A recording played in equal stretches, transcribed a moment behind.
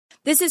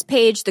This is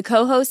Paige, the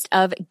co-host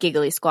of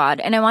Giggly Squad,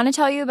 and I want to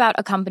tell you about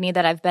a company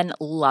that I've been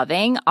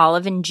loving,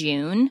 Olive &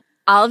 June.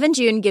 Olive &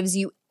 June gives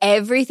you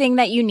everything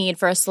that you need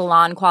for a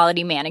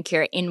salon-quality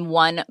manicure in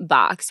one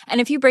box.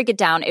 And if you break it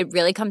down, it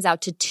really comes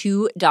out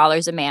to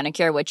 $2 a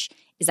manicure, which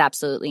is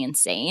absolutely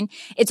insane.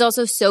 It's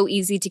also so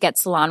easy to get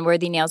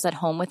salon-worthy nails at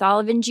home with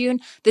Olive & June.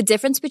 The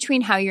difference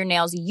between how your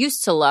nails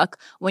used to look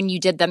when you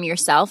did them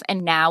yourself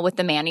and now with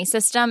the Mani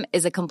system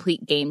is a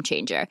complete game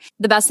changer.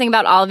 The best thing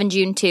about Olive &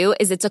 June, too,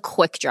 is it's a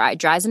quick dry.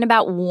 Dries in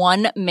about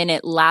 1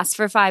 minute, lasts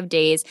for 5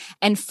 days,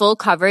 and full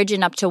coverage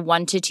in up to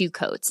 1 to 2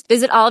 coats.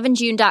 Visit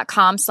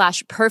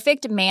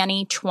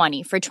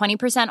oliveandjune.com/perfectmani20 for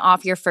 20%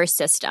 off your first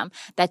system.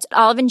 That's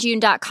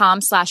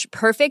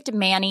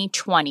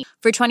oliveandjune.com/perfectmani20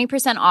 for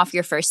 20% off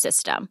your first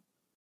system.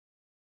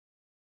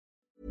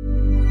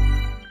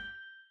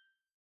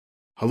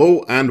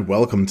 Hello and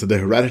welcome to the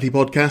Heredity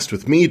Podcast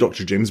with me,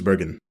 Dr. James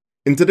Bergen.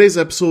 In today's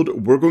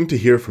episode, we're going to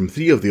hear from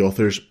 3 of the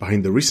authors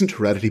behind the recent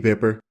Heredity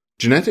paper,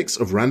 Genetics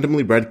of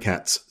Randomly Bred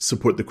Cats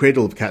Support the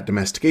Cradle of Cat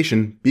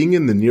Domestication Being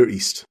in the Near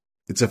East.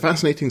 It's a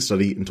fascinating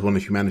study into one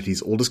of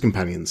humanity's oldest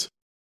companions.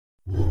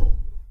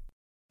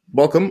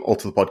 Welcome all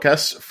to the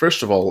podcast.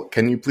 First of all,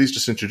 can you please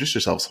just introduce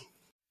yourselves?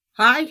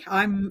 Hi,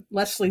 I'm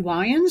Leslie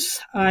Lyons.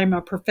 I'm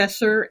a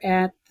professor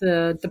at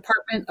the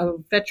Department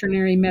of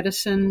Veterinary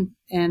Medicine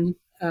and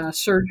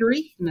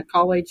Surgery in the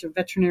College of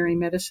Veterinary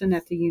Medicine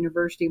at the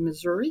University of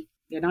Missouri,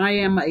 and I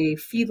am a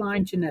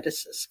feline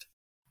geneticist.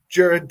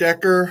 Jared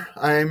Decker.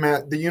 I'm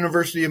at the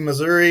University of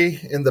Missouri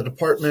in the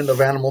Department of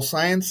Animal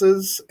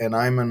Sciences, and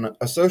I'm an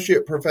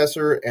associate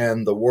professor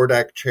and the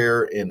Wardak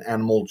Chair in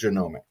Animal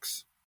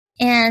Genomics.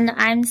 And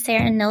I'm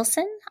Sarah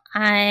Nilsson.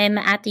 I'm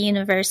at the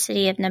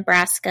University of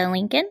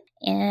Nebraska-Lincoln,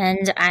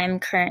 and I'm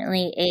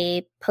currently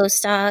a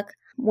postdoc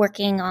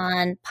working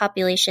on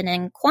population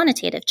and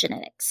quantitative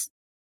genetics.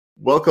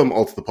 Welcome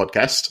all to the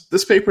podcast.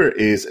 This paper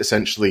is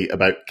essentially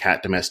about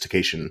cat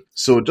domestication.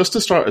 So just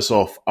to start us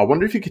off, I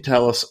wonder if you could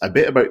tell us a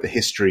bit about the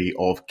history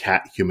of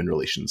cat-human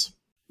relations.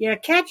 Yeah,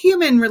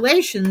 cat-human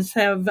relations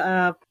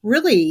have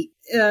really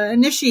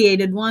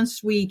initiated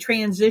once we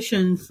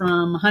transitioned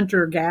from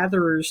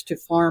hunter-gatherers to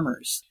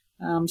farmers.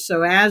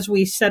 So as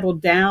we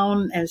settled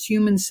down, as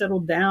humans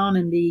settled down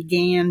and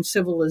began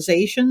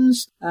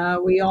civilizations,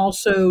 we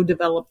also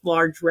developed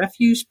large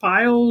refuse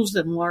piles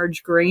and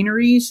large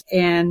granaries.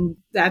 And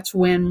that's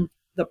when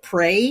the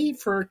prey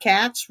for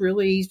cats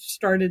really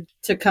started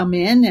to come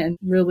in and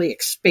really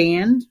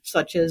expand,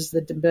 such as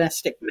the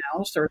domestic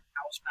mouse or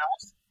house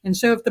mouse. And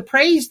so if the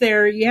prey's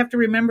there, you have to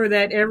remember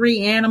that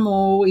every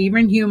animal,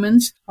 even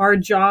humans, our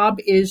job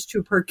is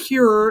to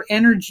procure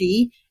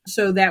energy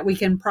so that we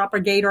can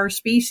propagate our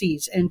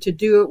species and to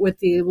do it with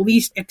the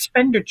least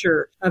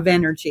expenditure of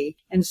energy.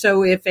 And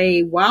so if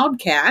a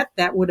wildcat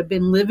that would have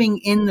been living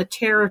in the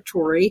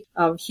territory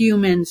of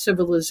human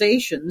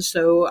civilization,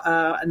 so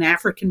an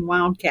African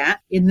wildcat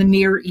in the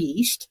Near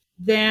East,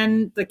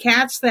 then the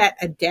cats that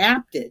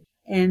adapted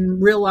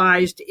and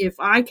realized if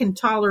I can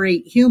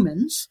tolerate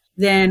humans,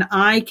 then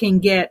I can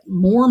get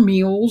more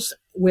meals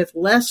with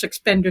less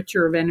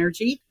expenditure of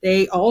energy.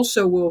 They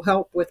also will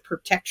help with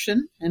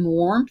protection and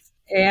warmth.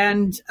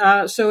 And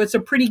so it's a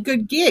pretty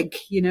good gig,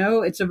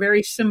 it's a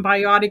very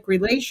symbiotic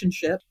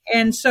relationship.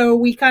 And so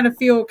we kind of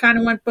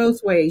went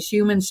both ways.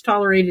 Humans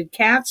tolerated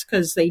cats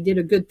because they did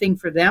a good thing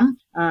for them,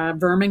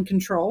 vermin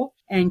control.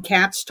 And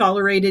cats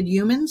tolerated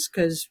humans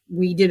because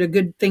we did a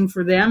good thing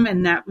for them,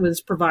 and that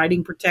was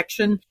providing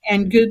protection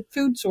and good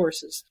food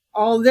sources.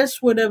 All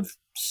this would have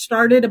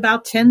started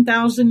about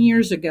 10,000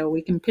 years ago.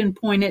 We can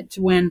pinpoint it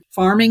to when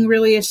farming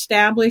really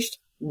established,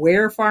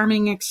 where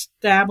farming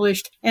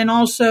established, and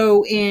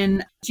also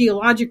in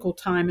geological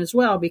time as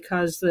well,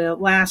 because the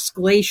last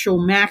glacial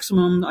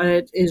maximum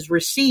is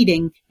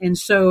receding. And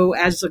so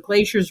as the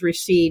glaciers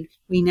recede,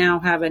 we now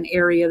have an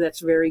area that's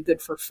very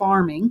good for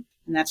farming,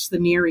 and that's the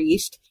Near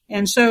East.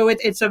 And so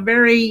it's a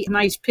very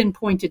nice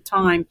pinpointed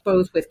time,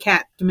 both with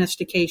cat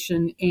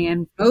domestication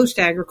and most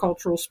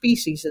agricultural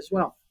species as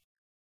well.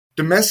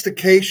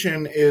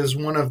 Domestication is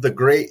one of the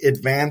great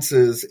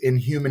advances in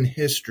human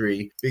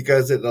history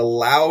because it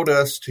allowed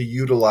us to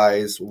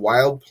utilize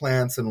wild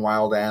plants and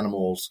wild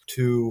animals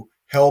to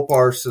help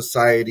our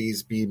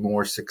societies be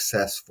more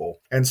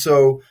successful. And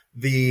so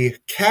the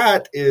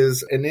cat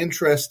is an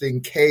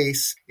interesting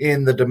case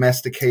in the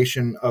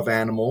domestication of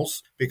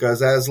animals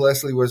because, as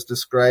Leslie was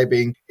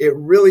describing, it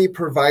really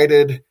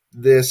provided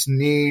this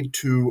need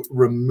to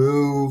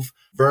remove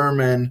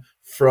vermin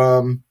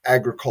from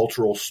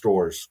agricultural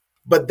stores.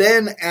 But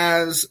then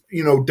as,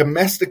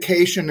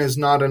 domestication is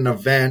not an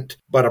event,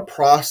 but a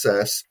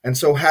process. And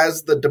so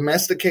as the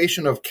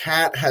domestication of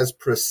cat has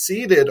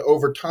proceeded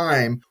over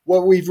time,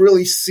 what we've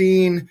really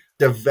seen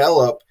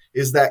develop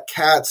is that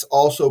cats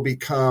also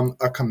become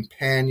a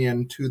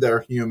companion to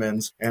their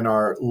humans and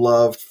are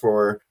loved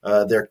for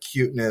their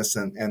cuteness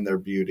and their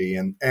beauty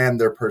and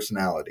their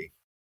personality.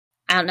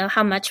 I don't know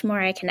how much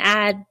more I can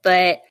add,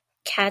 but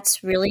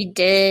cats really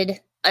did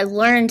I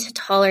learned to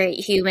tolerate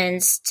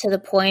humans to the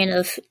point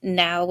of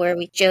now where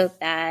we joke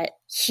that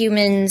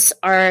humans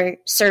are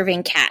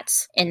serving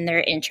cats in their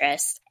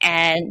interest,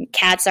 and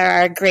cats are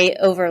our great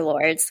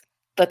overlords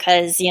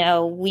because,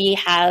 we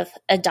have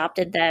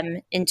adopted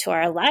them into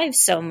our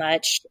lives so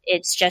much.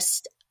 It's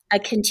just a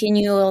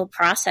continual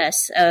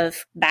process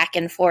of back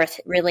and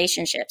forth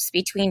relationships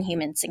between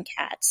humans and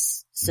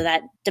cats. So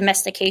that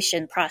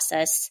domestication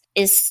process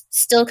is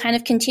still kind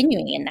of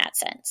continuing in that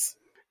sense.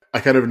 I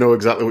kind of know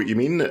exactly what you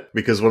mean,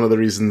 because one of the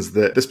reasons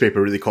that this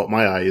paper really caught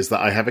my eye is that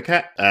I have a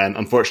cat, and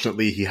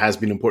unfortunately he has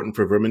been important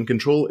for vermin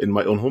control in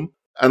my own home.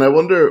 And I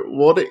wonder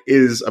what it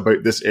is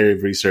about this area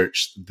of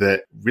research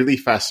that really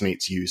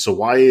fascinates you. So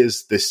why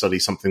is this study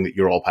something that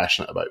you're all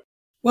passionate about?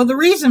 Well, the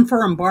reason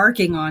for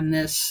embarking on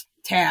this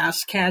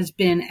task has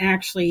been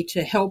actually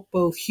to help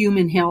both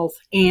human health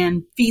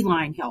and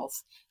feline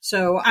health.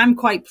 So I'm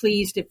quite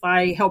pleased if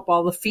I help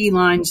all the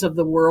felines of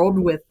the world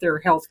with their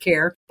health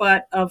care.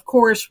 But of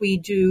course, we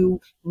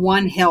do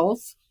One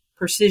Health,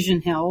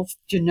 precision health,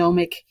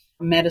 genomic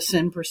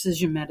medicine,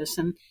 precision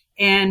medicine.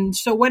 And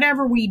so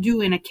whatever we do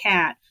in a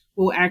cat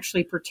will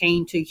actually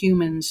pertain to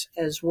humans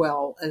as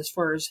well, as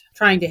far as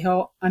trying to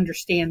help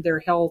understand their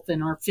health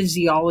and our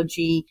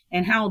physiology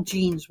and how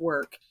genes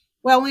work.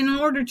 Well, in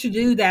order to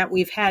do that,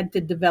 we've had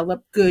to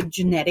develop good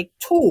genetic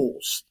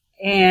tools.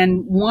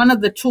 And one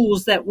of the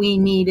tools that we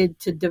needed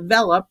to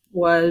develop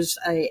was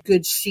a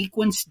good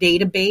sequence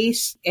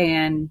database.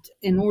 And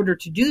in order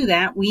to do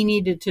that, we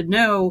needed to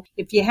know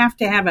if you have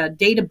to have a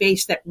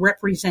database that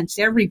represents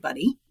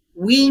everybody,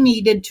 we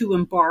needed to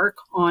embark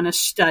on a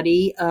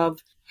study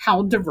of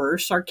how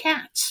diverse are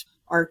cats.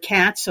 Are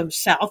cats of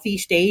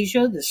Southeast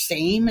Asia the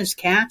same as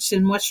cats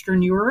in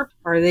Western Europe?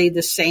 Are they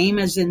the same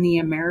as in the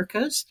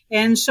Americas?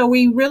 And so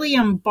we really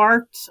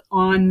embarked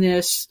on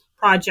this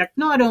project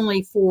not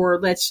only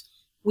for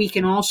we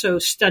can also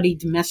study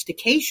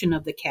domestication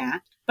of the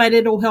cat, but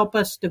it'll help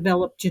us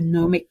develop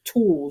genomic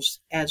tools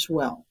as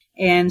well.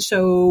 And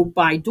so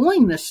by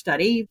doing this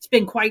study, it's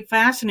been quite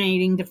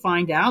fascinating to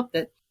find out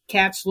that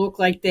cats look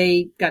like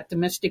they got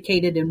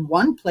domesticated in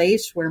one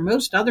place where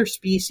most other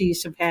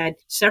species have had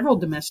several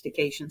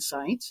domestication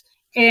sites,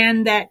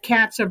 and that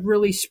cats have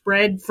really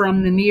spread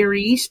from the Near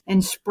East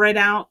and spread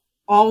out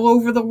all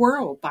over the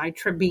world by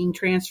being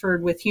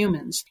transferred with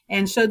humans.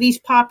 And so these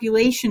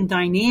population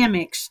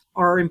dynamics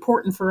are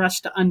important for us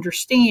to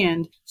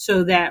understand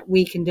so that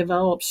we can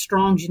develop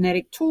strong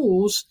genetic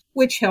tools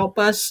which help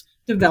us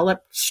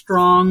develop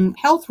strong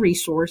health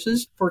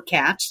resources for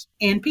cats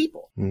and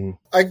people.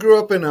 I grew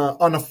up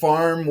on a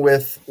farm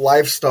with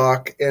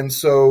livestock, and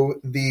so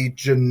the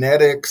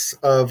genetics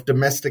of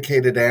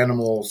domesticated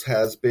animals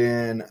has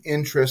been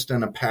interest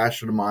and a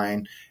passion of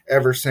mine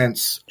ever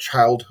since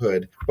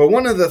childhood. But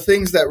one of the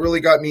things that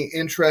really got me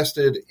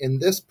interested in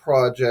this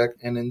project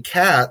and in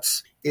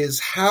cats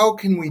is how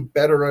can we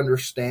better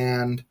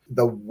understand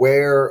the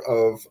where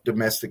of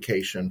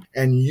domestication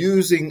and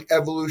using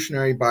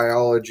evolutionary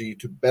biology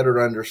to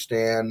better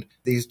understand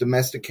these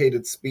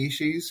domesticated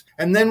species.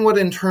 And then what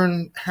in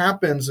turn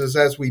happens is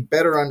as we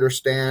better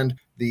understand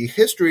the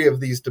history of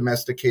these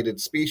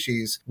domesticated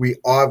species, we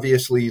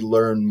obviously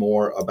learn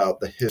more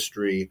about the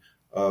history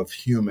of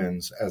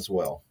humans as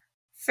well.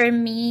 For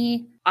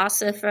me,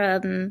 also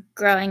from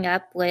growing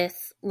up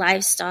with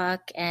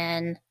livestock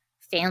and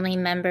family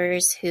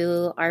members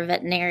who are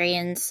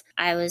veterinarians,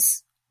 I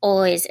was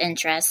always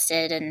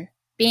interested in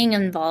being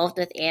involved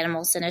with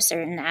animals in a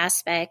certain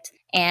aspect.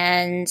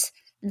 And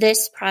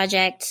this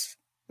project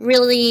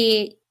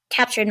really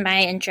captured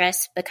my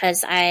interest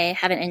because I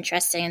have an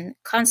interest in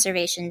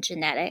conservation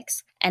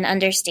genetics and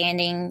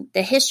understanding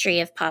the history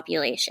of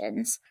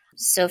populations.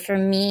 So for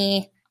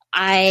me,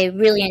 I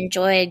really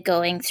enjoyed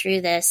going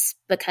through this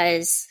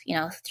because,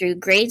 through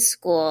grade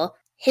school,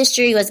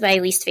 history was my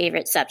least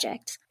favorite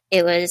subject.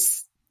 It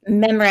was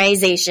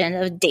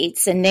memorization of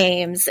dates and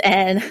names.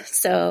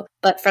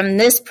 But from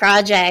this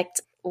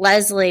project,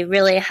 Leslie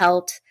really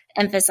helped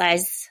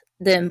emphasize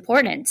the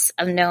importance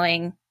of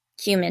knowing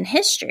human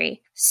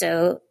history.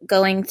 So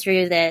going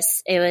through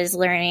this, it was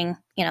learning,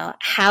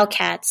 how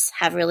cats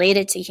have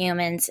related to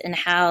humans and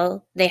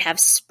how they have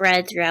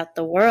spread throughout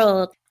the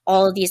world.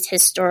 All of these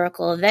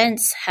historical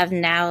events have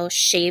now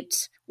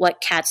shaped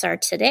what cats are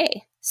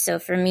today. So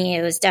for me,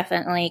 it was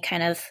definitely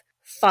kind of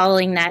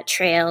following that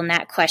trail and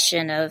that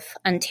question of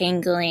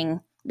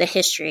untangling the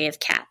history of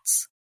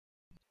cats.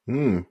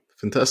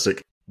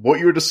 Fantastic. What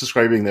you were just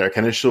describing there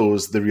kind of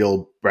shows the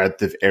real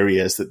breadth of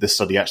areas that this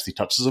study actually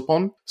touches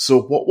upon.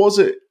 So what was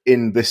it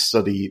in this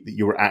study that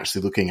you were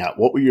actually looking at?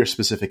 What were your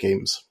specific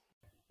aims?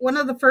 One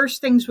of the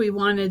first things we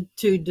wanted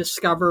to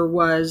discover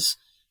was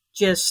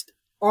just,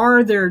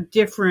 are there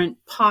different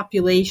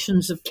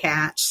populations of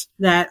cats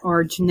that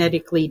are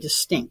genetically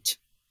distinct?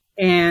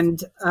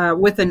 And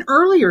with an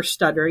earlier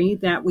study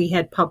that we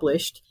had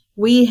published,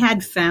 we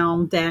had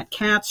found that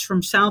cats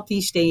from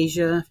Southeast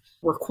Asia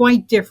were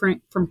quite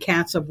different from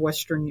cats of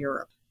Western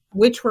Europe,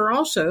 which were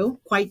also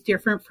quite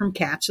different from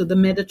cats of the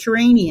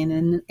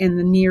Mediterranean and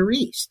the Near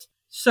East.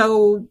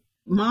 So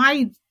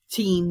my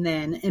team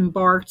then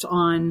embarked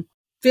on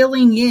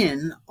filling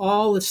in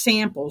all the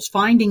samples,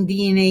 finding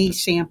DNA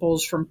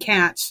samples from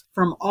cats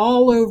from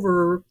all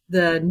over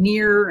the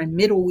Near and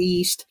Middle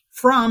East,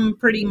 from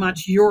pretty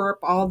much Europe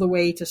all the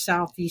way to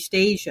Southeast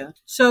Asia,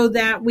 so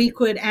that we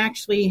could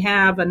actually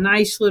have a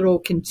nice little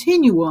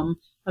continuum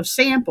of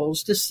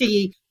samples to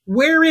see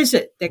where is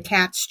it that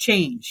cats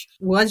change.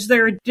 Was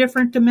there a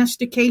different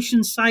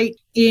domestication site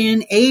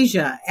in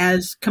Asia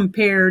as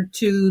compared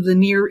to the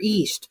Near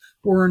East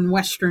or in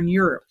Western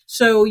Europe?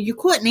 So you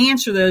couldn't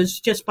answer those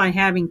just by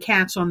having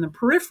cats on the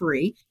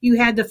periphery. You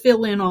had to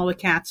fill in all the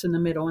cats in the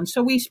middle. And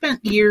so we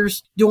spent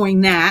years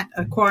doing that,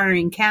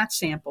 acquiring cat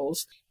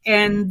samples,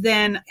 and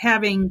then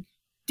having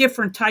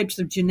different types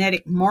of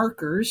genetic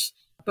markers,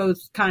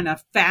 both kind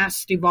of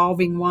fast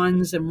evolving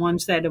ones and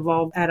ones that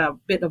evolve at a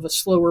bit of a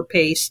slower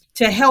pace,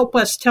 to help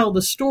us tell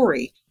the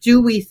story.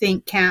 Do we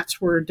think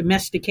cats were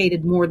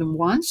domesticated more than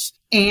once?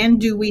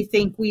 And do we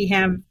think we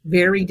have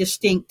very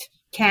distinct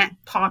cat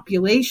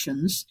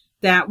populations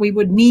that we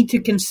would need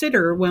to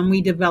consider when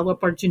we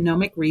develop our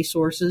genomic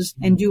resources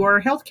and do our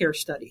healthcare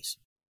studies?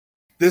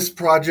 This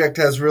project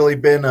has really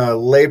been a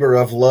labor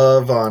of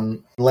love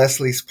on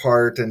Leslie's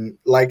part. And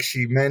like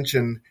she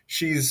mentioned,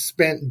 she's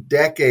spent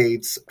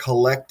decades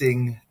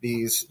collecting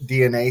these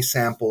DNA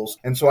samples.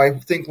 And so I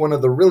think one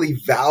of the really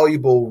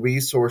valuable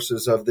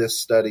resources of this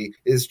study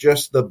is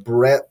just the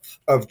breadth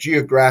of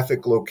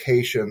geographic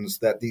locations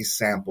that these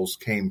samples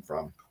came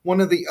from.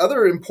 One of the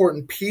other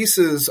important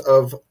pieces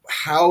of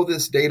how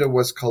this data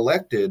was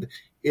collected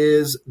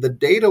is the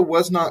data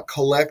was not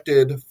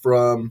collected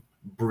from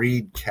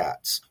breed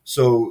cats.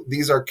 So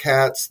these are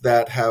cats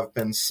that have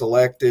been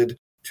selected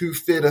to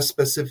fit a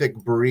specific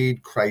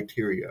breed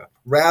criteria.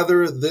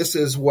 Rather, this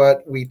is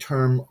what we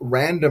term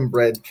random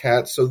bred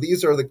cats. So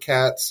these are the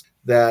cats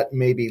that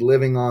may be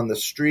living on the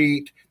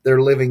street.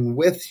 They're living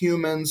with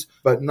humans,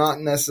 but not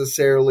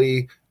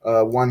necessarily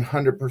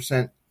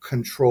 100%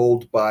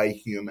 controlled by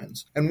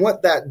humans. And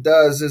what that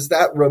does is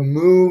that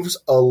removes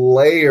a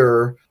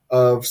layer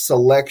of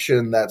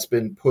selection that's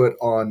been put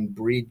on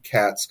breed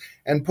cats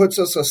and puts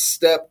us a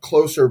step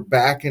closer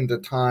back into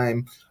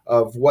time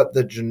of what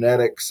the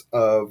genetics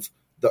of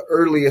the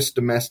earliest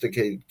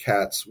domesticated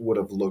cats would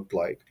have looked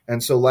like.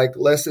 And so like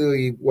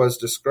Leslie was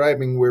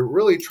describing, we're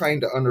really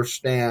trying to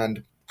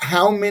understand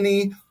how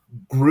many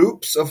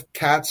groups of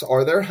cats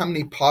are there, how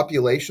many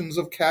populations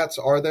of cats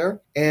are there,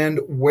 and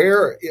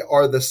where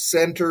are the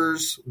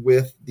centers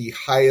with the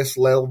highest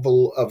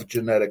level of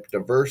genetic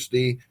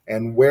diversity,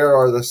 and where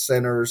are the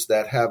centers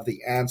that have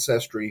the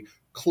ancestry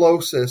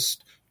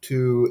closest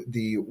to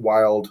the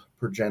wild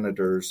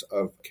progenitors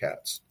of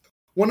cats.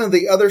 One of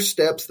the other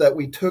steps that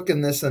we took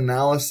in this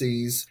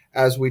analysis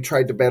as we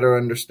tried to better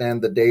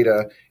understand the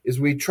data is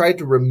we tried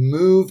to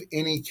remove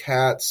any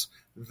cats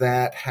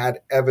that had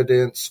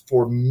evidence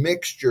for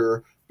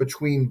mixture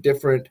between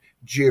different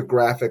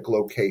geographic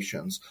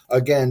locations.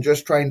 Again,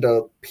 just trying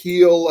to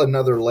peel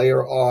another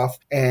layer off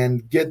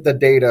and get the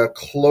data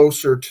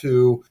closer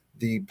to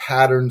the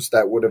patterns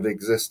that would have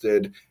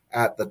existed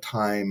at the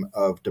time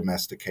of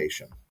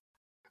domestication.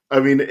 I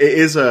mean, it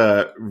is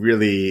a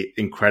really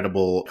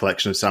incredible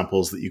collection of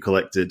samples that you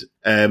collected.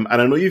 And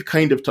I know you've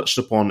kind of touched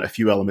upon a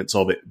few elements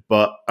of it,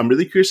 but I'm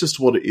really curious as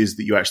to what it is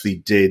that you actually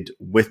did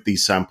with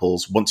these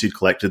samples once you'd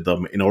collected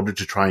them in order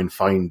to try and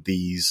find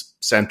these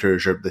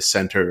centers or the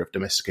center of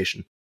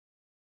domestication.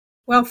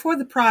 Well, for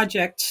the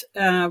project,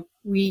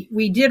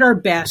 we did our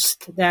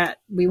best that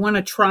we want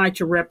to try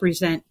to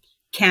represent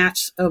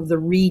cats of the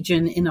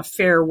region in a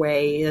fair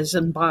way, as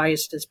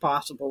unbiased as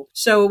possible.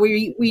 So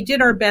we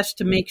did our best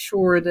to make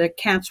sure the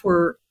cats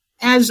were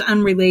as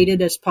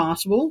unrelated as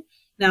possible.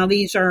 Now,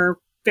 these are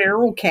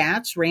feral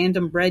cats,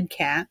 random bred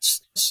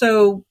cats,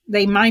 so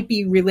they might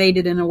be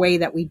related in a way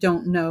that we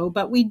don't know,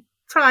 but we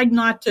tried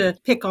not to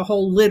pick a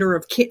whole litter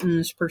of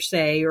kittens per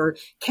se, or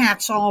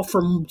cats all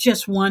from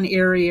just one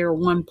area or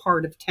one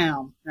part of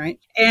town, right?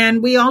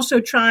 And we also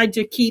tried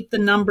to keep the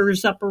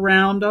numbers up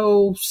around,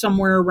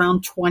 somewhere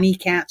around 20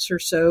 cats or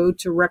so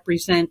to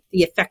represent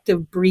the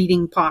effective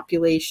breeding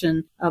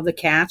population of the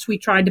cats. We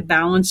tried to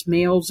balance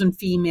males and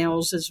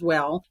females as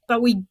well,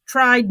 but we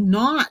tried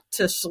not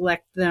to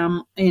select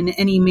them in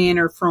any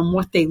manner from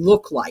what they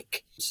look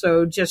like.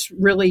 So just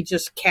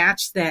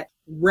cats that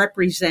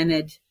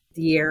represented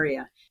the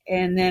area.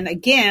 And then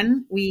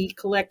again, we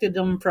collected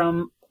them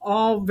from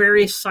all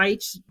various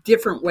sites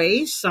different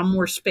ways. Some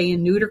were spay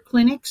and neuter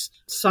clinics.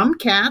 Some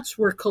cats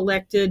were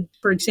collected,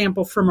 for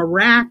example, from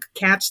Iraq,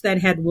 cats that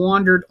had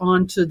wandered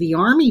onto the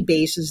army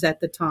bases at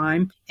the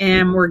time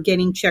and were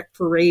getting checked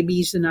for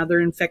rabies and other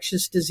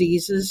infectious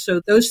diseases.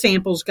 So those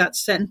samples got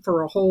sent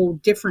for a whole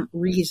different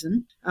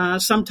reason.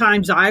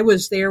 Sometimes I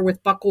was there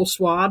with buccal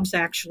swabs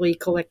actually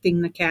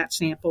collecting the cat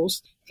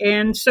samples.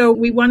 And so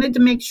we wanted to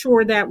make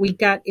sure that we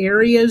got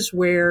areas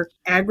where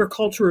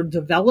agricultural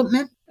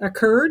development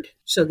occurred.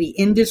 So the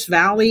Indus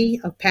Valley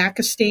of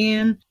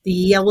Pakistan, the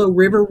Yellow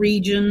River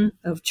region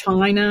of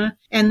China,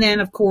 and then,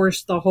 of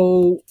course, the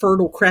whole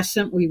Fertile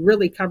Crescent. We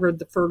really covered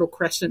the Fertile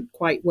Crescent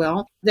quite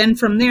well. Then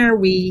from there,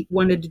 we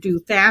wanted to do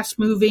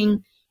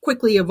fast-moving,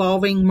 quickly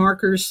evolving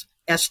markers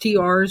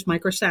STRs,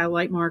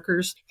 microsatellite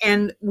markers,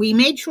 and we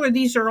made sure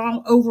these are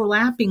all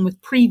overlapping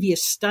with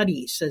previous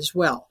studies as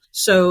well.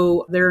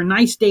 So they're a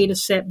nice data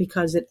set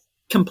because it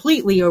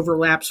completely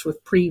overlaps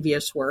with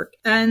previous work.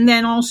 And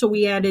then also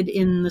we added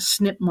in the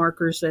SNP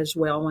markers as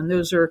well. And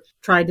those are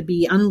tried to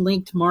be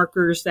unlinked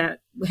markers that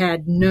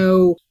had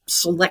no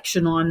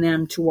selection on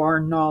them to our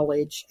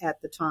knowledge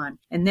at the time.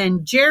 And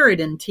then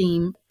Jared and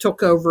team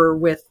took over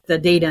with the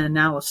data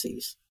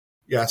analyses.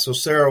 Yeah. So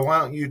Sarah, why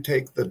don't you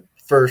take the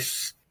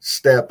first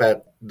step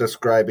at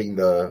describing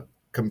the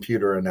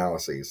computer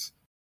analyses?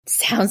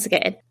 Sounds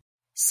good.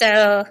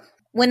 So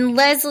when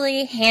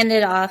Leslie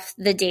handed off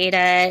the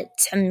data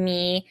to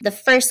me, the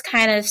first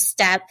kind of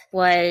step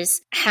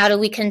was, how do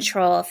we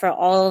control for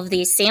all of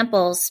these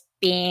samples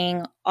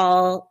being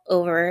all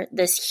over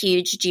this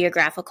huge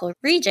geographical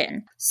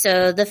region?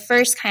 So the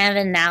first kind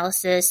of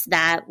analysis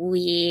that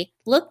we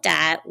looked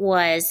at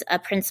was a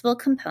principal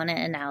component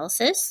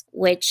analysis,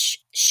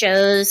 which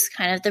shows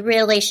kind of the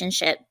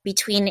relationship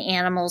between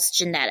animals'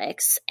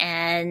 genetics.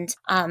 And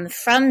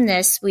from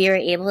this, we were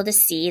able to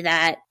see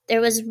that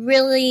there was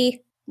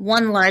really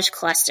one large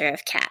cluster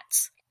of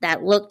cats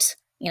that looked,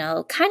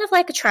 kind of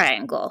like a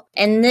triangle.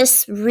 And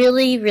this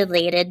really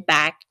related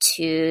back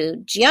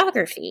to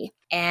geography.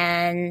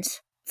 And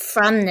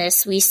from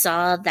this, we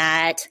saw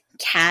that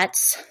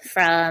cats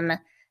from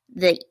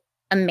the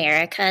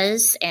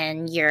Americas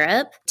and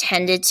Europe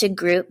tended to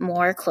group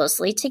more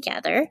closely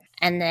together.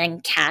 And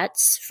then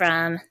cats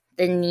from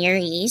the Near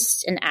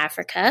East and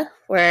Africa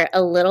were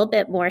a little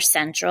bit more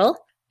central.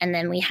 And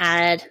then we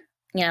had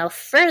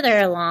further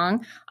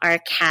along are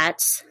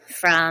cats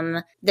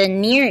from the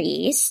Near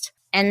East.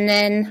 And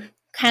then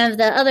kind of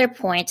the other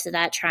point to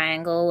that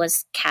triangle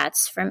was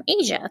cats from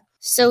Asia.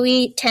 So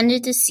we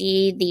tended to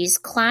see these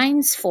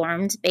clines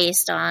formed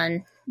based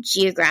on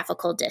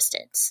geographical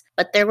distance,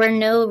 but there were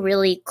no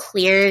really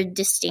clear,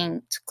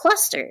 distinct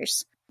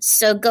clusters.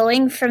 So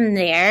going from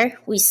there,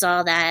 we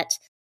saw that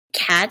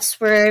cats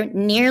were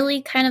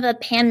nearly kind of a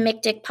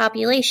panmictic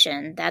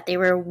population, that they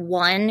were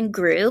one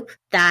group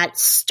that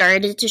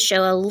started to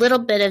show a little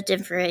bit of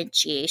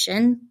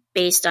differentiation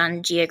based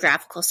on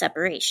geographical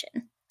separation.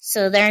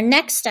 So their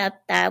next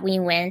step that we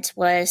went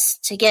was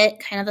to get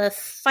kind of a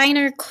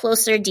finer,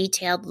 closer,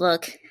 detailed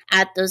look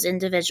at those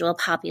individual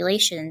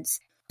populations.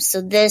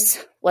 So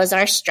this was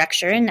our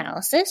structure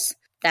analysis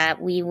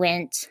that we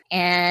went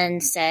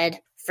and said,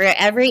 for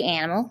every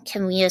animal,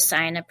 can we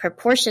assign a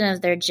proportion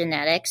of their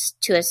genetics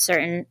to a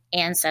certain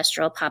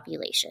ancestral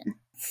population?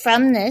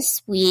 From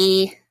this,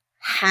 we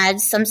had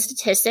some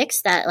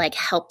statistics that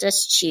helped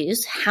us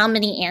choose how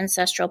many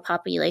ancestral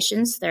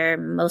populations there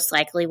most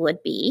likely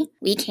would be.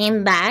 We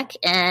came back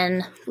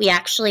and we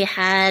actually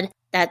had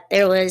that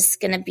there was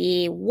going to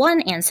be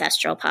one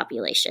ancestral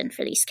population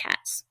for these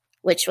cats,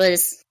 which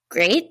was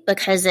great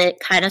because it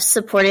kind of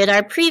supported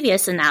our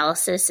previous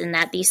analysis in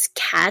that these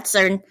cats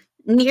are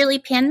nearly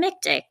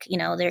panmictic.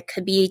 There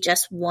could be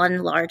just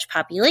one large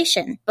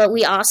population. But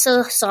we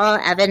also saw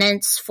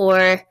evidence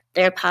for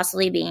there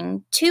possibly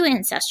being two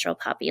ancestral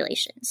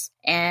populations.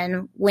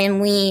 And when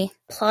we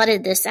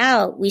plotted this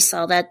out, we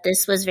saw that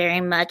this was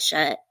very much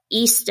a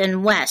east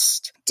and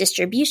west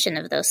distribution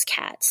of those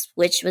cats,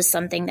 which was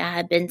something that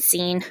had been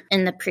seen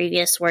in the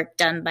previous work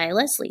done by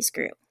Leslie's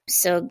group.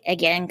 So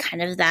again,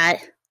 kind of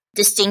that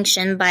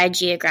distinction by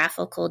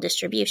geographical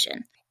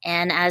distribution.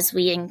 And as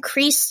we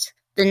increased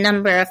the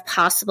number of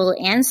possible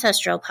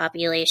ancestral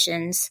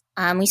populations,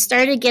 we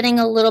started getting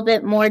a little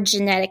bit more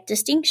genetic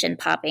distinction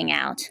popping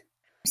out.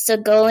 So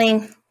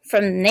going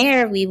from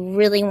there, we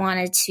really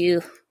wanted to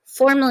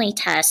formally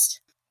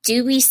test,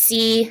 do we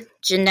see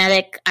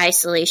genetic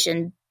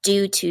isolation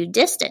due to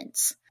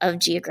distance of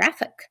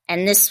geographic?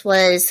 And this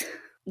was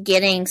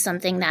getting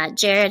something that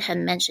Jared had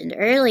mentioned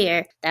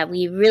earlier, that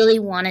we really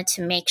wanted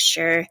to make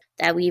sure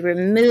that we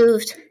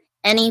removed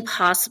any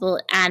possible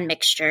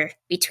admixture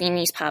between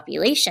these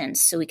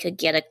populations so we could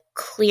get a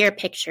clear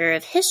picture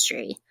of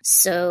history.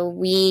 So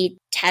we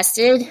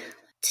tested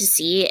to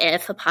see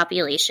if a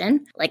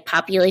population, like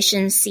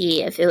population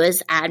C, if it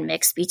was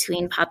admixed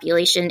between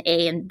population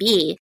A and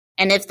B,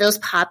 and if those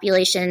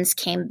populations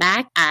came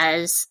back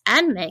as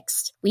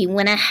admixed, we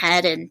went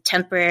ahead and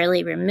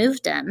temporarily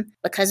removed them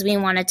because we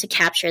wanted to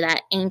capture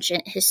that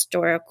ancient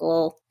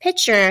historical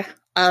picture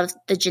of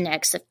the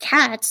genetics of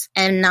cats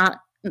and not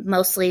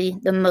mostly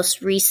the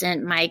most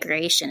recent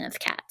migration of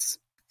cats.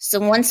 So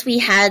once we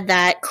had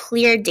that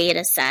clear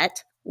data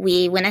set,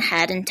 we went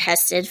ahead and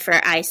tested for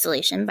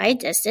isolation by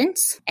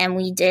distance, and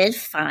we did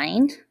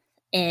find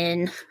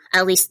in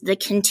at least the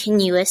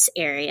continuous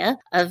area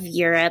of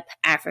Europe,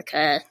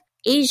 Africa,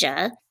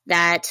 Asia,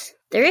 that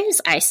there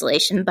is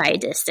isolation by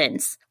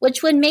distance,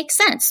 which would make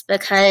sense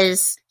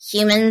because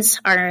humans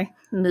are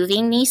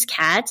moving these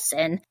cats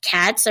and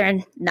cats are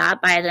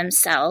not by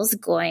themselves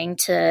going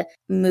to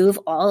move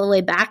all the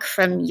way back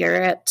from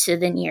Europe to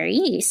the Near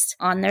East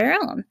on their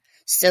own.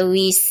 So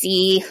we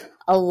see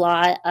a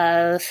lot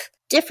of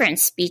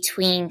difference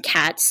between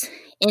cats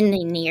in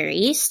the Near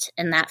East,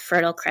 in that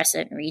Fertile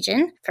Crescent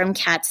region, from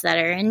cats that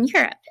are in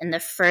Europe. And the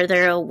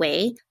further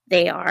away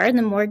they are,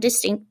 the more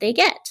distinct they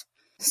get.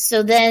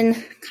 So then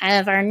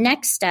kind of our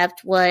next step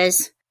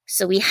was,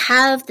 so we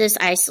have this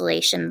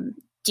isolation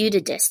due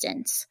to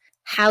distance.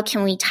 How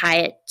can we tie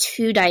it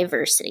to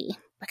diversity?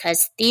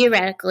 Because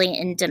theoretically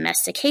in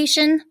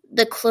domestication,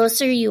 the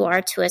closer you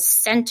are to a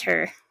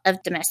center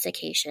of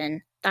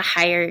domestication, the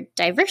higher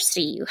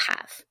diversity you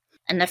have.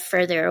 And the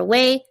further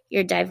away,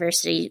 your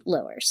diversity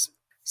lowers.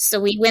 So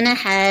we went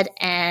ahead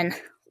and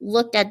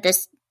looked at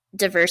this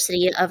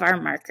diversity of our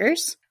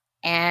markers,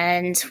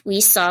 and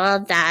we saw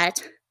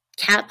that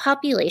cat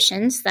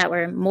populations that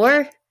were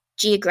more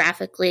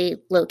geographically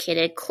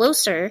located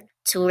closer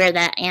to where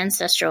that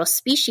ancestral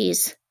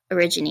species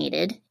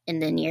originated in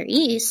the Near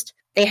East,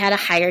 they had a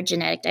higher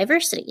genetic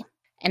diversity.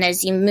 And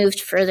as you moved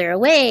further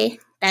away,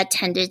 that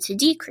tended to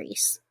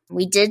decrease.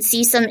 We did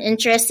see some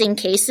interesting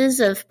cases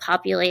of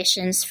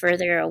populations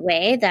further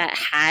away that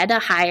had a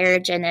higher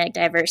genetic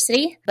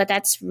diversity, but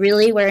that's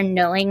really where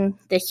knowing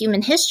the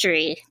human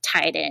history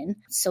tied in.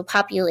 So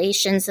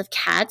populations of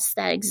cats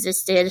that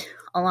existed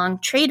along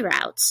trade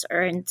routes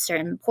or in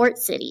certain port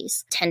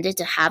cities tended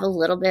to have a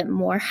little bit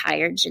more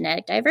higher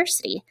genetic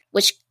diversity,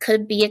 which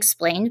could be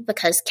explained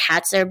because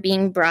cats are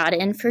being brought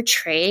in for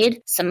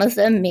trade. Some of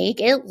them may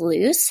get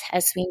loose.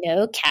 As we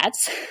know,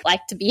 cats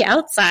like to be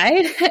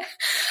outside.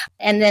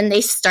 And then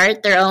they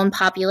start their own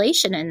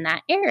population in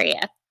that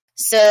area.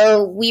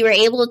 So we were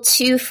able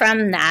to,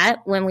 from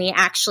that, when we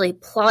actually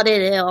plotted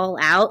it all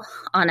out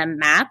on a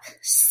map,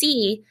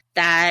 see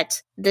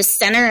that the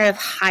center of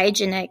high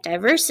genetic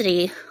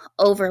diversity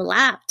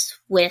overlapped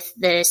with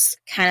this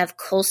kind of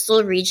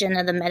coastal region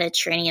of the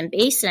Mediterranean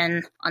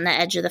basin on the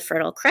edge of the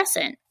Fertile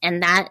Crescent.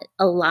 And that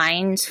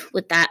aligned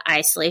with that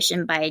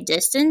isolation by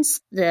distance.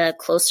 The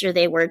closer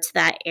they were to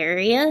that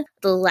area,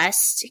 the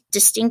less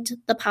distinct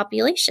the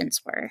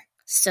populations were.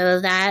 So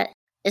that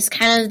is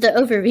kind of the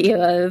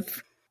overview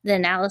of the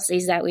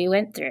analyses that we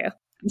went through.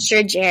 I'm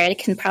sure Jared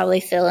can probably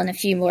fill in a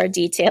few more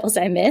details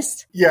I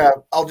missed. Yeah,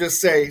 I'll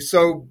just say,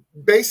 so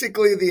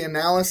basically the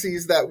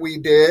analyses that we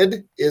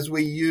did is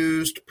we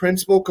used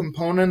principal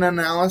component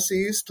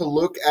analyses to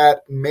look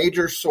at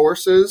major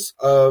sources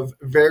of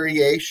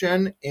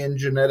variation in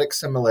genetic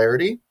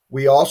similarity.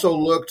 We also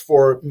looked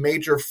for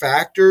major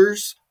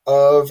factors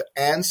of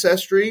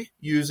ancestry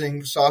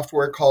using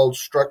software called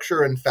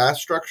Structure and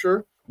Fast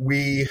Structure.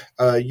 We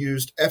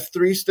used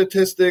F3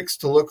 statistics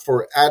to look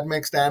for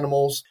admixed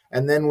animals,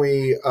 and then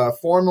we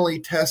formally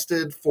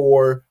tested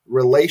for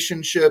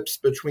relationships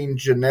between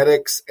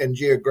genetics and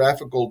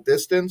geographical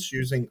distance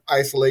using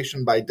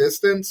isolation by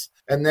distance.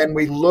 And then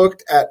we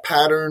looked at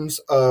patterns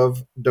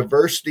of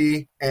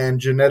diversity and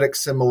genetic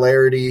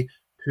similarity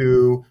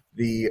to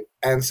the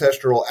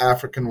ancestral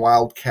African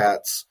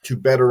wildcats to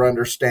better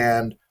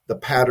understand the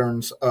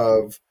patterns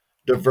of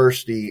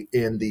diversity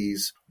in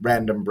these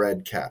random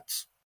bred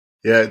cats.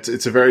 Yeah,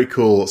 it's a very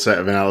cool set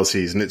of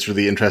analyses, and it's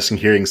really interesting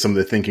hearing some of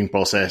the thinking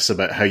process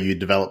about how you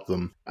develop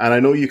them. And I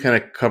know you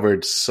kind of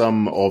covered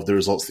some of the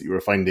results that you were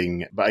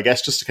finding, but I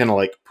guess just to kind of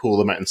like pull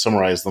them out and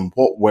summarize them,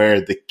 what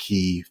were the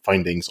key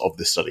findings of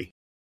this study?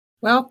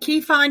 Well,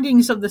 key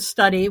findings of the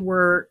study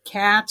were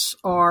cats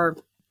are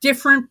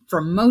different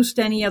from most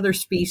any other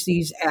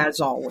species, as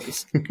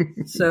always.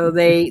 So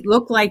they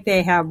look like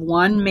they have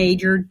one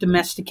major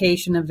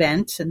domestication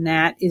event, and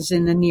that is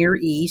in the Near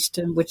East,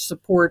 and which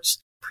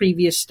supports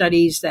previous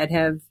studies that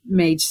have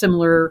made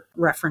similar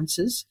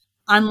references.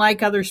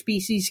 Unlike other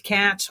species,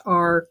 cats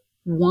are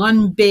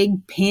one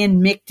big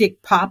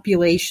panmictic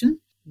population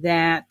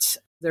that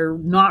they're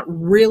not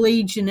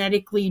really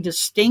genetically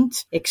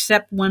distinct,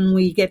 except when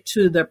we get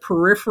to the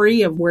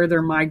periphery of where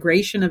their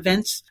migration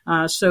events.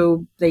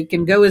 So they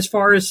can go as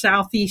far as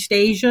Southeast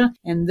Asia,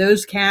 and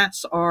those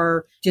cats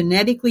are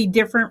genetically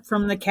different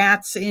from the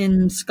cats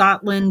in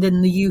Scotland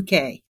and the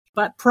UK,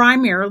 but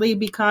primarily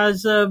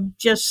because of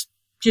just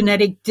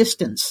genetic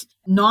distance,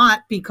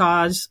 not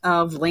because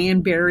of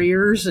land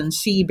barriers and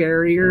sea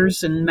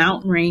barriers and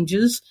mountain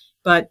ranges,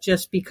 but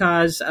just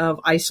because of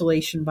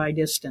isolation by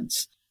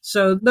distance.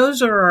 So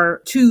those are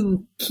our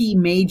two key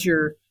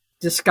major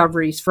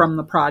discoveries from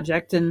the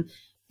project. And,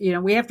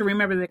 we have to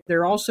remember that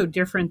they're also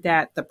different,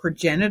 that the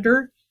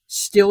progenitor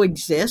still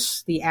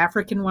exists, the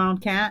African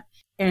wildcat.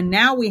 And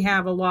now we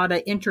have a lot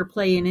of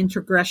interplay and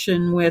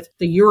integration with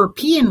the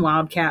European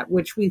wildcat,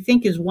 which we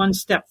think is one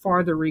step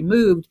farther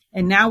removed.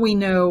 And now we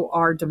know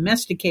our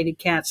domesticated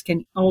cats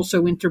can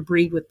also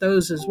interbreed with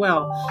those as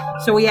well.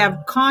 So we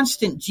have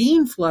constant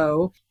gene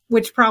flow,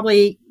 which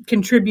probably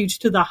contributes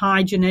to the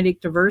high genetic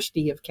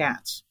diversity of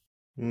cats.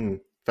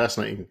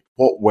 Fascinating.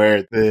 What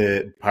were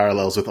the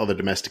parallels with other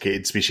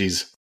domesticated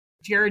species?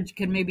 Jared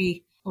can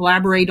maybe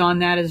elaborate on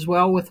that as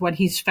well with what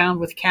he's found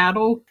with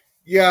cattle.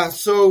 Yeah,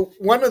 so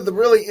one of the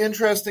really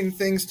interesting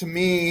things to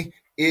me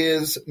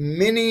is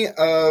many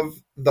of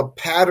the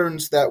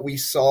patterns that we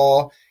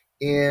saw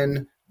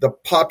in the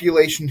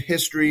population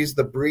histories,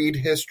 the breed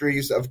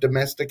histories of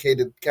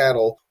domesticated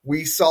cattle,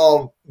 we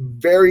saw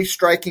very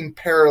striking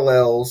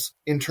parallels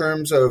in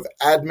terms of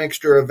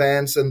admixture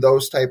events and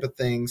those type of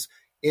things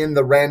in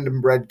the random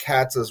bred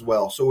cats as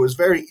well. So it was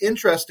very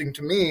interesting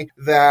to me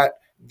that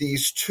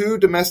these two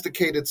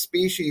domesticated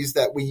species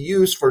that we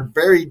use for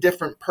very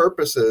different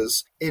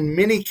purposes, in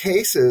many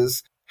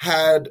cases,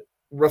 had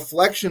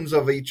reflections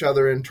of each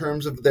other in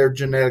terms of their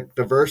genetic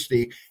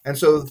diversity. And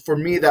so for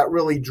me, that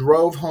really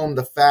drove home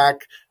the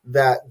fact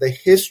that the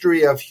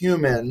history of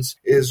humans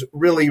is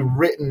really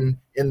written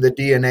in the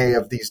DNA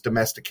of these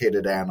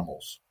domesticated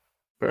animals.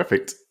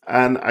 Perfect.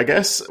 And I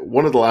guess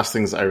one of the last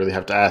things I really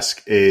have to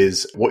ask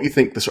is what you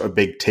think the sort of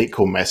big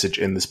take-home message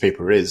in this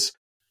paper is.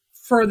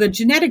 For the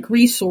genetic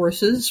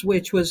resources,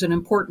 which was an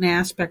important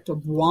aspect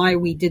of why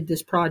we did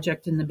this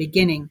project in the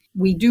beginning,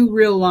 we do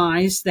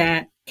realize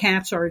that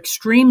cats are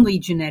extremely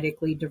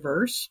genetically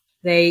diverse.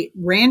 They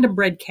random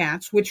bred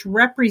cats, which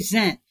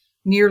represent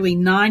nearly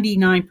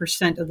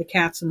 99% of the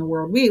cats in the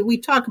world. We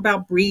talk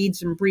about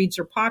breeds, and breeds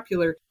are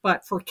popular,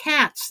 but for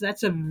cats,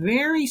 that's a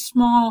very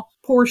small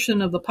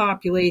portion of the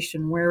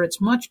population, where it's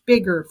much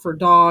bigger for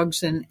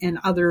dogs and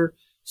other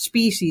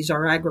species.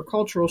 Our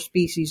agricultural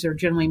species are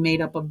generally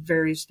made up of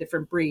various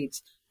different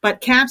breeds.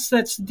 But cats,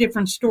 that's a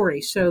different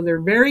story. So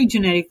they're very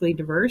genetically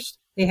diverse.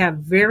 They have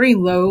very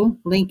low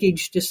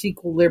linkage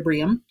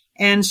disequilibrium.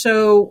 And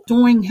so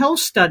doing health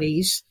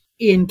studies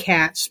in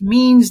cats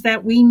means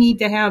that we need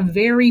to have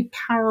very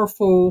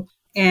powerful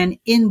and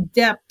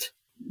in-depth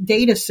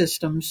data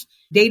systems,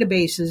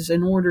 databases,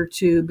 in order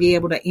to be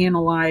able to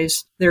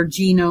analyze their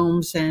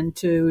genomes and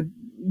to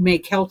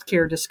make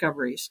healthcare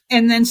discoveries.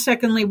 And then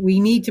secondly, we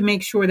need to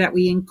make sure that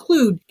we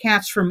include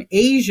cats from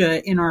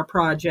Asia in our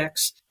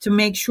projects to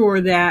make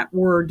sure that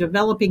we're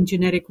developing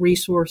genetic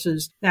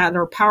resources that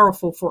are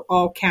powerful for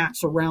all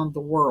cats around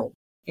the world.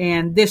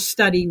 And this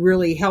study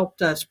really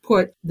helped us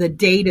put the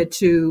data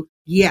to,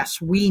 yes,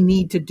 we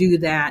need to do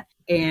that.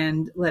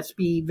 And let's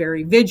be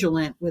very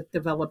vigilant with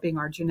developing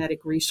our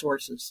genetic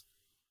resources.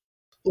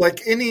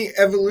 Like any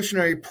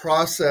evolutionary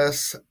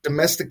process,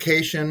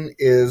 domestication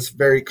is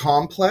very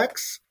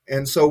complex.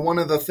 And so one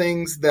of the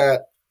things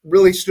that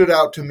really stood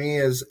out to me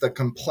is the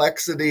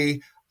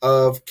complexity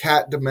of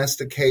cat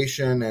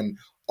domestication and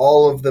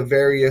all of the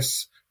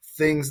various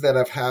things that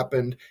have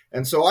happened.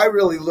 And so I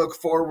really look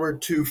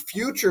forward to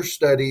future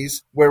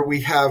studies where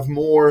we have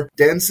more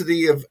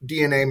density of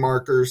DNA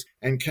markers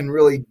and can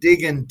really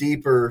dig in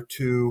deeper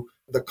to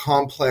the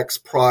complex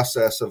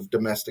process of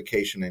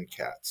domestication in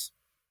cats.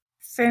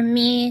 For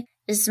me,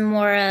 is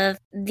more of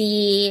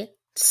the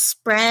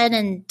spread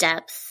and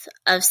depth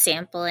of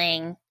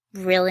sampling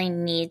really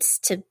needs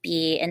to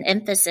be an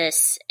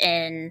emphasis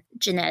in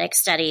genetic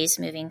studies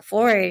moving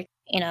forward.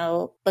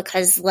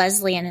 Because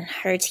Leslie and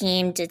her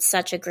team did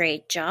such a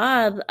great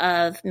job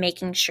of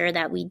making sure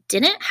that we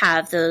didn't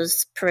have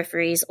those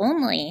peripheries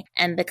only.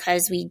 And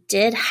because we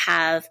did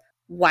have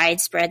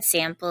widespread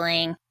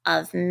sampling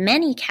of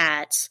many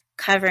cats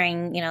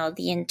covering,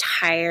 the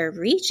entire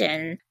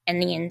region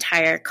and the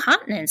entire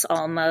continents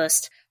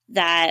almost,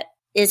 that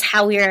is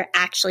how we are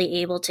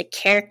actually able to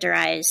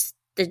characterize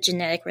the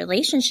genetic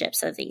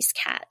relationships of these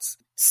cats.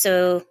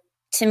 So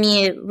to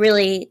me, it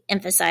really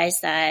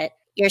emphasized that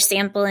your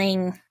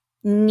sampling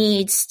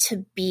needs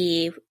to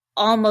be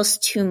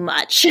almost too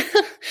much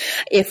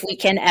if we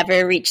can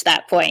ever reach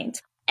that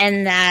point.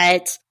 And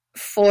that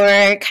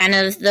for kind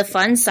of the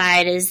fun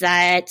side is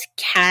that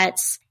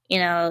cats,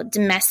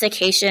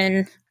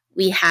 domestication,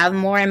 we have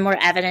more and more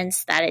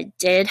evidence that it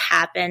did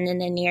happen in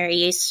the Near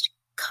East,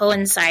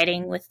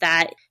 coinciding with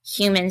that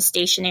human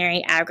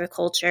stationary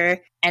agriculture.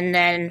 And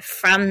then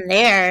from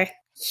there,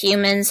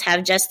 humans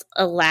have just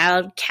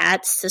allowed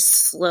cats to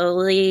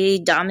slowly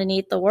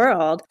dominate the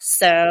world.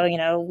 So,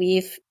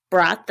 we've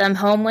brought them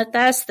home with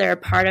us. They're a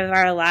part of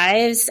our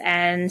lives,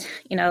 and,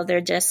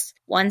 they're just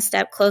one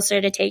step closer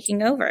to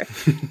taking over.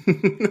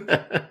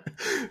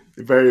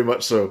 Very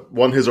much so.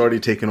 One has already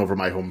taken over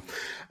my home.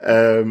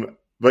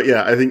 But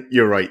yeah, I think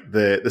you're right.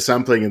 The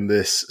sampling in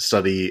this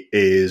study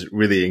is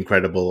really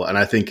incredible, and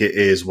I think it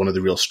is one of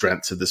the real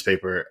strengths of this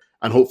paper,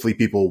 and hopefully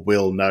people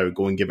will now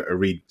go and give it a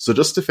read. So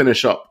just to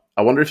finish up,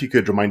 I wonder if you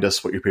could remind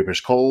us what your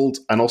paper's called,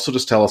 and also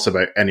just tell us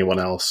about anyone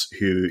else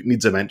who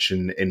needs a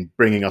mention in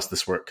bringing us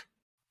this work.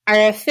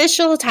 Our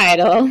official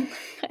title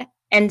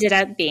ended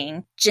up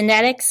being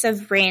Genetics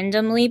of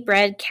Randomly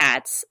Bred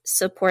Cats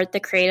Support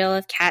the Cradle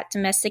of Cat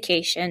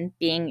Domestication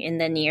Being in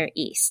the Near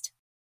East.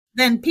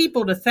 Then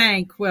people to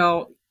thank,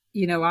 well,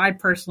 I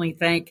personally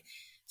thank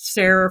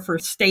Sarah for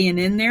staying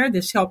in there.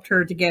 This helped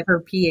her to get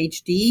her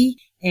PhD,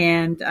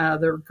 and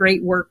the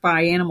great work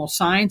by Animal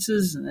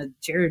Sciences and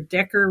Jared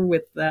Decker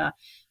with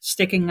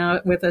sticking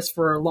out with us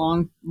for a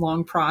long,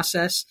 long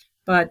process.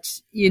 But,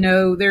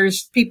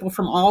 there's people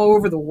from all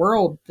over the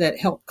world that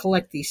help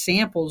collect these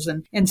samples,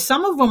 and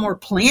some of them were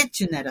plant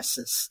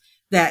geneticists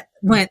that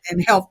went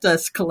and helped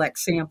us collect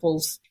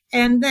samples.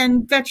 And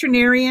then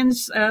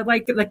veterinarians,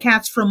 like the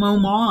cats from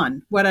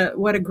Oman. What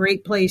a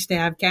great place to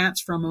have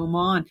cats from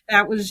Oman.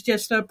 That was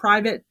just a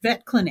private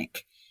vet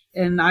clinic.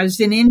 And I was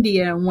in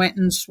India and went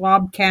and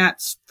swabbed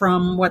cats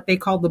from what they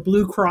call the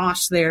Blue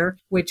Cross there,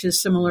 which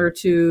is similar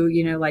to,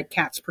 like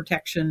Cats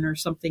Protection or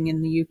something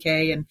in the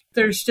UK. And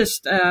there's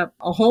just a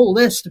whole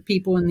list of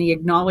people in the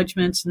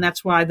acknowledgments. And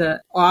that's why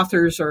the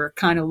authors are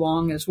kind of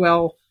long as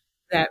well.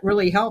 that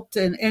really helped.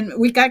 And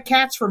we got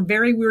cats from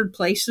very weird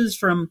places,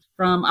 from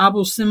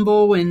Abu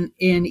Simbel in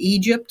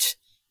Egypt,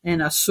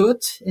 and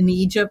Asut in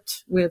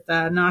Egypt with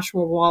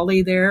Nashwa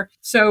Wali there.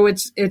 So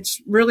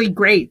it's really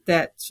great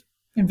that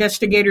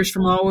investigators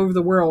from all over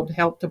the world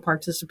helped to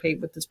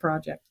participate with this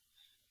project.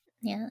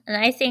 Yeah, and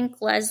I think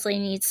Leslie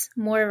needs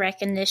more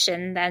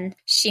recognition than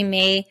she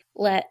may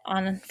let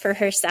on for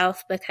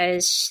herself,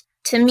 because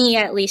to me,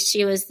 at least,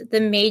 she was the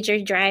major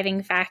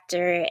driving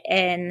factor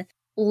in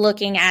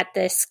looking at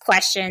this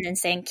question and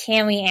saying,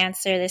 can we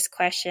answer this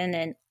question,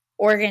 and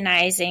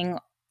organizing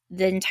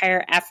the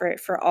entire effort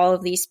for all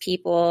of these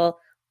people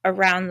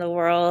around the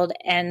world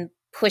and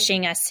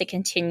pushing us to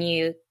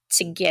continue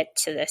to get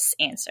to this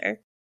answer.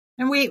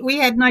 And we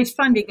had nice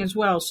funding as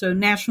well. So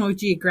National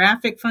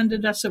Geographic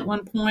funded us at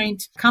one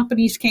point.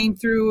 Companies came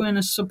through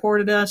and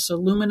supported us.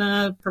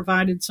 Illumina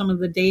provided some of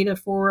the data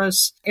for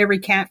us. Every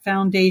Cat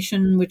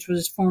Foundation, which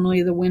was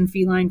formerly the Wynn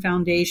Feline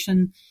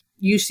Foundation,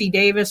 UC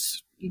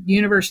Davis,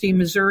 University of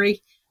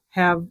Missouri,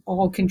 have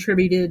all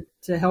contributed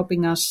to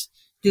helping us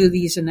do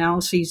these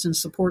analyses and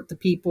support the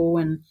people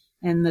and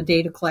the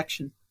data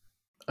collection.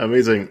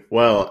 Amazing.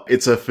 Well,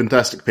 it's a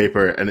fantastic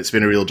paper, and it's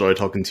been a real joy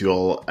talking to you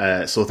all.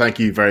 So thank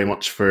you very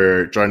much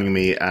for joining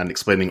me and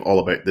explaining all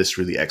about this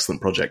really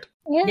excellent project.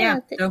 Yeah.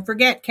 Don't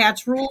forget,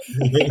 cats rule.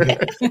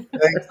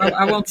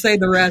 I won't say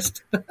the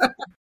rest.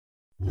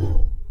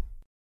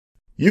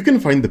 You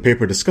can find the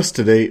paper discussed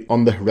today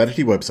on the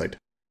Heredity website.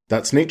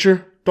 That's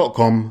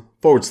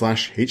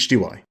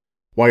nature.com/HDY.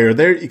 While you're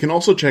there, you can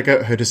also check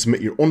out how to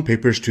submit your own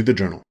papers to the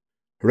journal.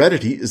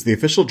 Heredity is the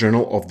official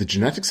journal of the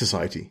Genetic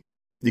Society.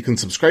 You can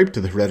subscribe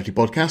to the Heredity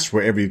podcast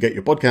wherever you get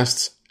your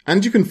podcasts,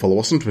 and you can follow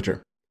us on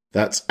Twitter.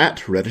 That's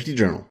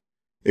 @HeredityJournal.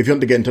 If you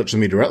want to get in touch with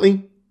me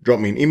directly,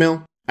 drop me an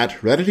email at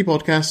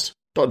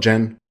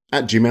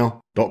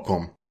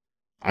hereditypodcast.jen@gmail.com.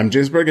 I'm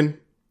James Bergen.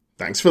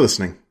 Thanks for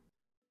listening.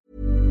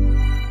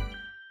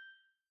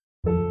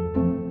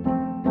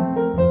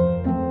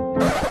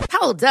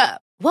 Hold up.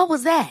 What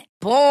was that?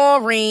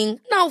 Boring.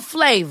 No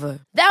flavor.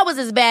 That was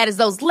as bad as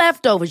those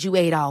leftovers you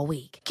ate all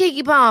week.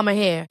 Keke Palmer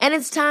here, and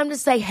it's time to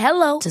say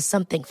hello to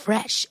something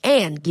fresh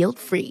and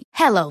guilt-free.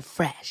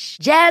 HelloFresh.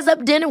 Jazz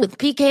up dinner with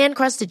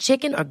pecan-crusted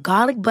chicken or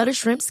garlic butter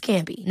shrimp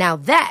scampi. Now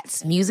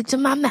that's music to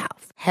my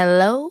mouth.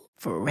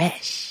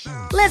 HelloFresh.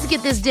 Let's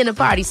get this dinner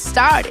party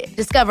started.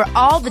 Discover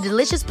all the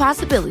delicious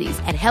possibilities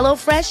at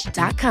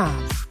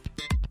HelloFresh.com.